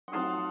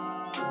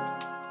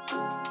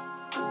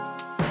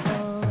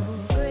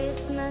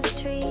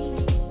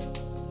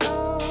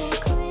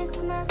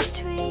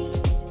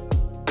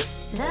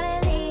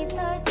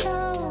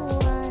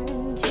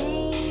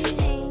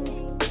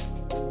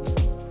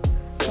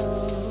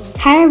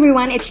Hi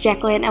everyone, it's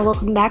Jacqueline and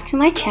welcome back to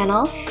my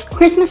channel.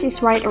 Christmas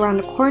is right around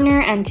the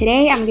corner and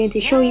today I'm going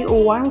to show you a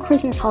warm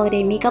Christmas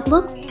holiday makeup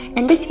look.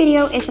 And this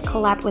video is a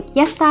collab with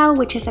yesstyle,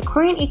 which is a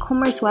Korean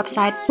e-commerce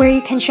website where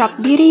you can shop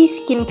beauty,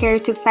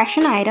 skincare to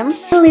fashion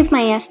items. I'll leave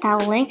my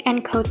yesstyle link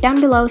and code down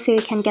below so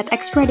you can get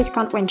extra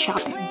discount when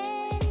shopping.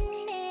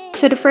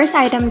 So the first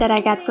item that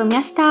I got from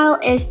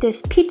yesstyle is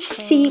this Peach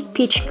Sea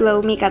Peach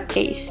Glow makeup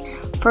base.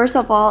 First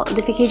of all,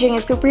 the packaging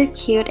is super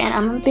cute and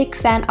I'm a big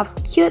fan of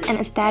cute and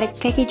aesthetic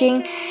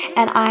packaging,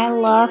 and I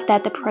love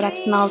that the product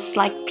smells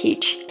like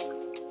peach.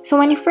 So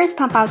when you first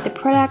pump out the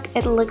product,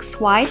 it looks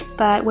white,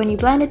 but when you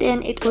blend it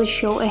in, it will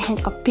show a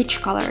hint of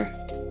peach color.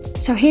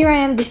 So here I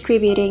am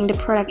distributing the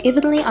product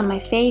evenly on my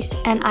face,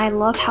 and I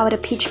love how the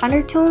peach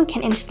undertone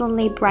can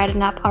instantly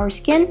brighten up our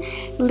skin,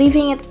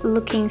 leaving it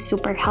looking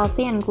super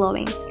healthy and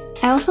glowing.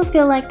 I also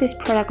feel like this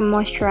product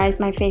moisturized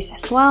my face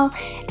as well,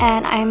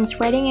 and I'm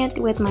spreading it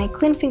with my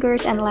clean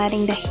fingers and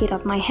letting the heat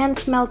of my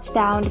hands melt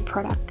down the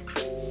product.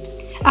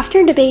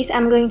 After the base,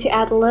 I'm going to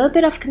add a little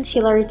bit of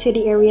concealer to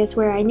the areas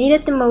where I need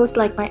it the most,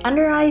 like my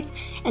under eyes,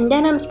 and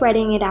then I'm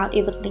spreading it out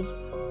evenly.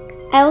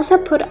 I also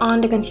put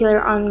on the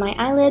concealer on my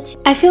eyelids.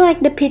 I feel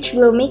like the Peach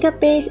Glow makeup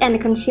base and the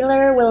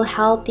concealer will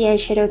help the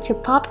eyeshadow to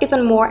pop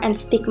even more and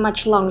stick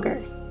much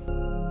longer.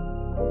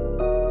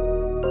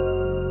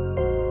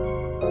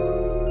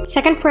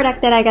 Second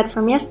product that I got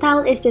from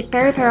yesstyle is this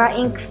Peripera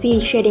Ink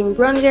V Shading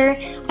Bronzer.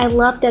 I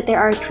love that there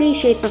are 3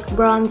 shades of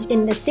bronze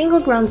in the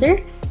single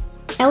bronzer.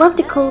 I love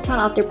the cool tone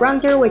of the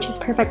bronzer, which is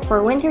perfect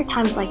for winter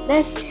times like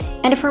this,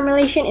 and the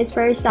formulation is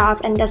very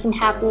soft and doesn't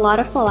have a lot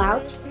of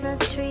fallouts.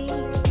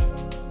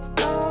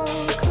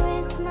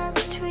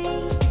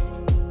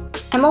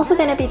 I'm also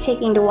gonna be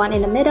taking the one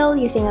in the middle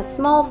using a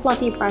small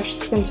fluffy brush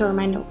to contour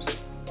my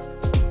nose.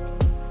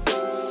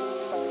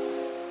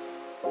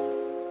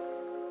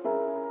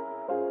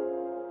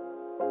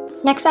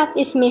 Next up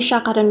is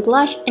Missha Cotton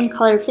Blush in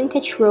color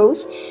Vintage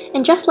Rose,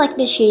 and just like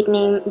the shade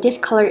name, this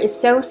color is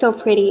so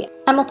pretty.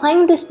 I'm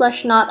applying this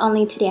blush not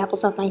only to the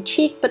apples of my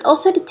cheek, but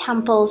also the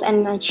temples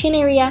and my chin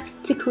area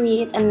to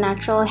create a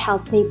natural,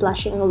 healthy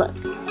blushing look.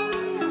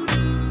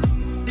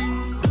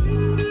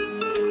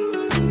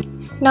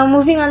 Now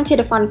moving on to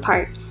the fun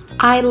part.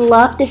 I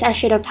love this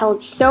eyeshadow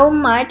palette so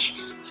much.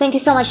 Thank you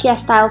so much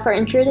yesstyle for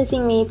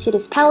introducing me to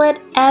this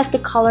palette, as the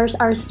colors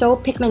are so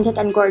pigmented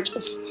and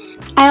gorgeous.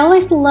 I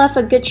always love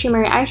a good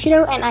shimmery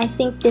eyeshadow, and I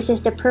think this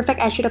is the perfect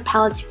eyeshadow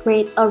palette to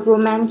create a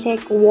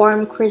romantic,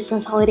 warm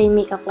Christmas holiday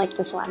makeup like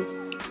this one.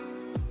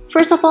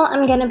 First of all,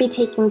 I'm gonna be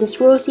taking this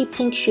rosy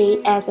pink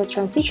shade as a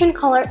transition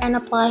color and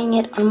applying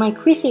it on my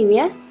crease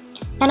area,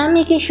 and I'm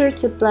making sure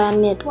to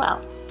blend it well.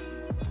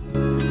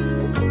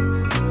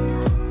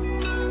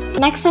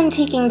 Next, I'm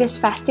taking this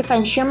festive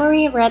and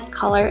shimmery red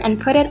color and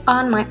put it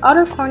on my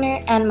outer corner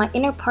and my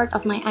inner part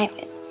of my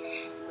eyelid.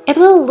 It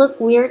will look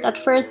weird at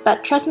first,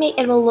 but trust me,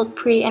 it will look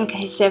pretty and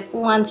cohesive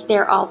once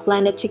they're all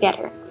blended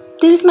together.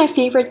 This is my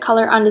favorite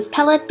color on this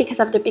palette because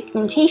of the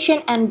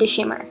pigmentation and the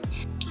shimmer.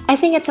 I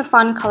think it's a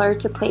fun color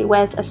to play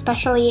with,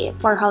 especially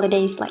for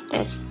holidays like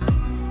this.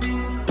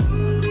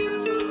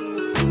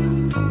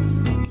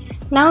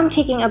 Now I'm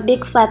taking a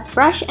big flat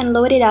brush and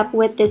load it up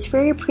with this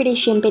very pretty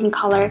champagne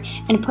color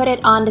and put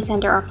it on the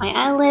center of my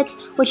eyelids,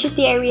 which is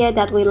the area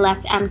that we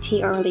left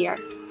empty earlier.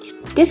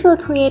 This will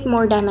create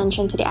more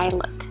dimension to the eye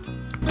look.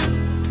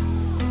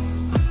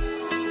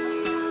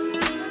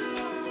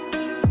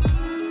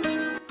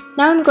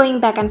 Now I'm going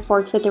back and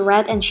forth with the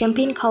red and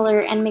champagne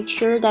color and make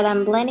sure that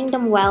I'm blending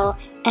them well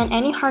and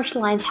any harsh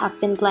lines have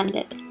been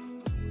blended.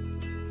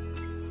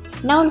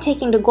 Now I'm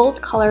taking the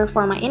gold color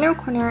for my inner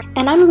corner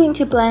and I'm going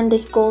to blend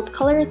this gold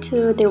color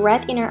to the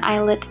red inner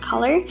eyelid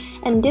color,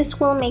 and this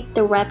will make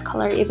the red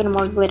color even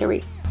more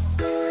glittery.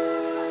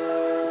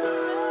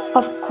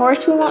 Of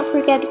course, we won't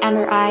forget the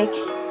under eye.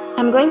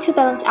 I'm going to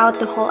balance out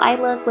the whole eye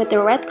look with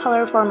the red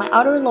color for my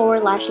outer lower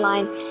lash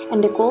line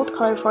and the gold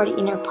color for the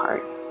inner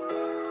part.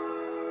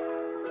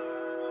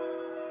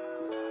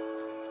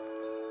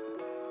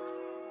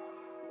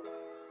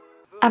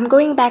 I'm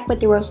going back with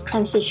the rose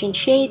transition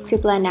shade to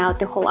blend out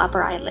the whole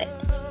upper eyelid.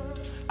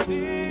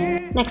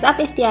 Next up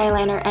is the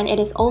eyeliner, and it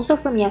is also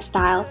from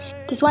yesstyle.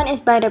 This one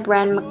is by the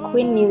brand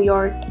MacQueen New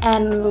York,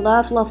 and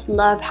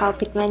love how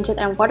pigmented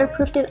and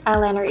waterproof this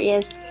eyeliner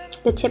is.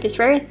 The tip is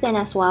very thin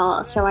as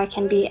well, so I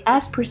can be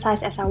as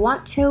precise as I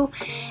want to,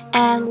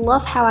 and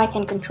love how I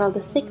can control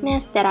the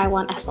thickness that I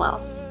want as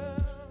well.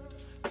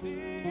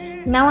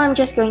 Now I'm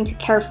just going to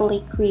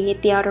carefully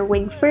create the outer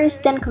wing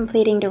first, then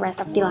completing the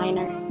rest of the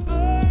liner.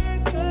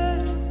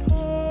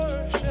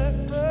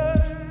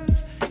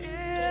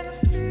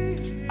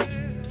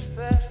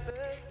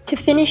 To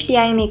finish the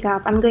eye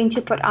makeup, I'm going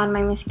to put on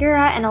my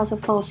mascara and also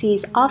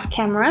falsies off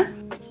camera.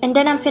 And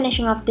then I'm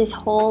finishing off this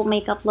whole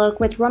makeup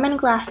look with Roman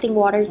Glasting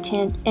Water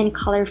Tint in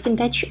color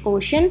Vintage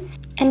Ocean.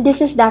 And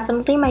this is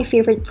definitely my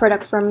favorite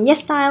product from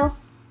yesstyle.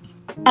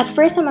 At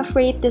first, I'm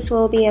afraid this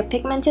will be a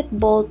pigmented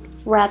bold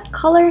red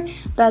color,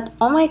 but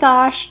oh my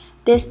gosh,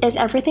 this is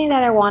everything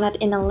that I wanted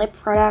in a lip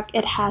product.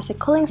 It has a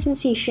cooling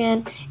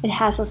sensation, it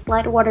has a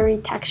slight watery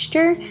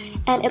texture,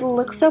 and it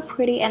looks so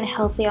pretty and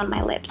healthy on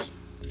my lips.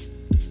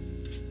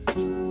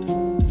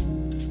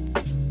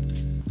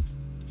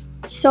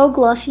 So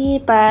glossy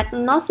but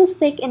not so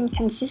thick in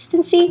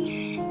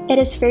consistency. It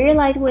is very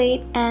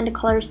lightweight and the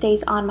color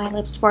stays on my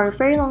lips for a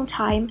very long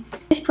time.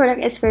 This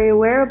product is very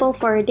wearable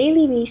for a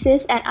daily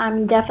basis, and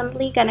I'm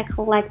definitely gonna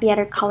collect the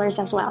other colors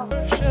as well.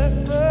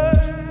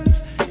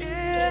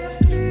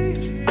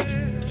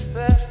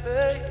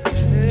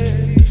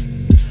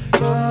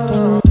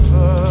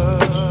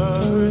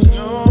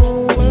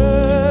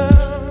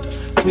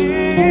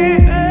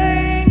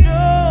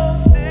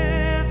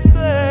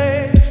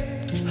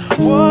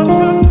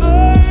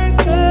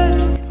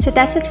 So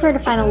that's it for the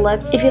final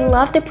look. If you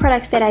love the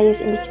products that I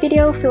use in this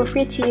video, feel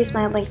free to use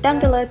my link down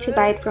below to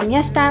buy it from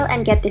yesstyle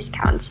and get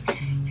discounts.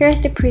 Here's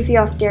the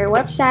preview of their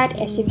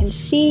website. As you can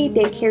see,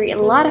 they carry a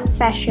lot of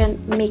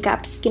fashion,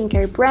 makeup,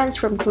 skincare brands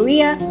from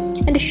Korea,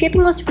 and the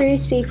shipping was very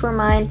safe for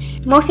mine.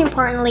 Most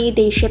importantly,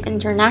 they ship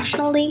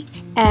internationally,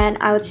 and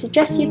I would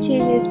suggest you to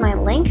use my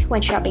link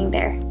when shopping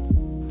there.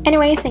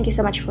 Anyway, thank you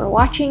so much for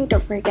watching.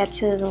 Don't forget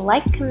to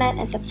like, comment,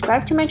 and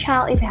subscribe to my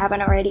channel if you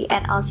haven't already,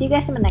 and I'll see you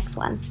guys in the next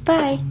one.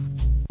 Bye!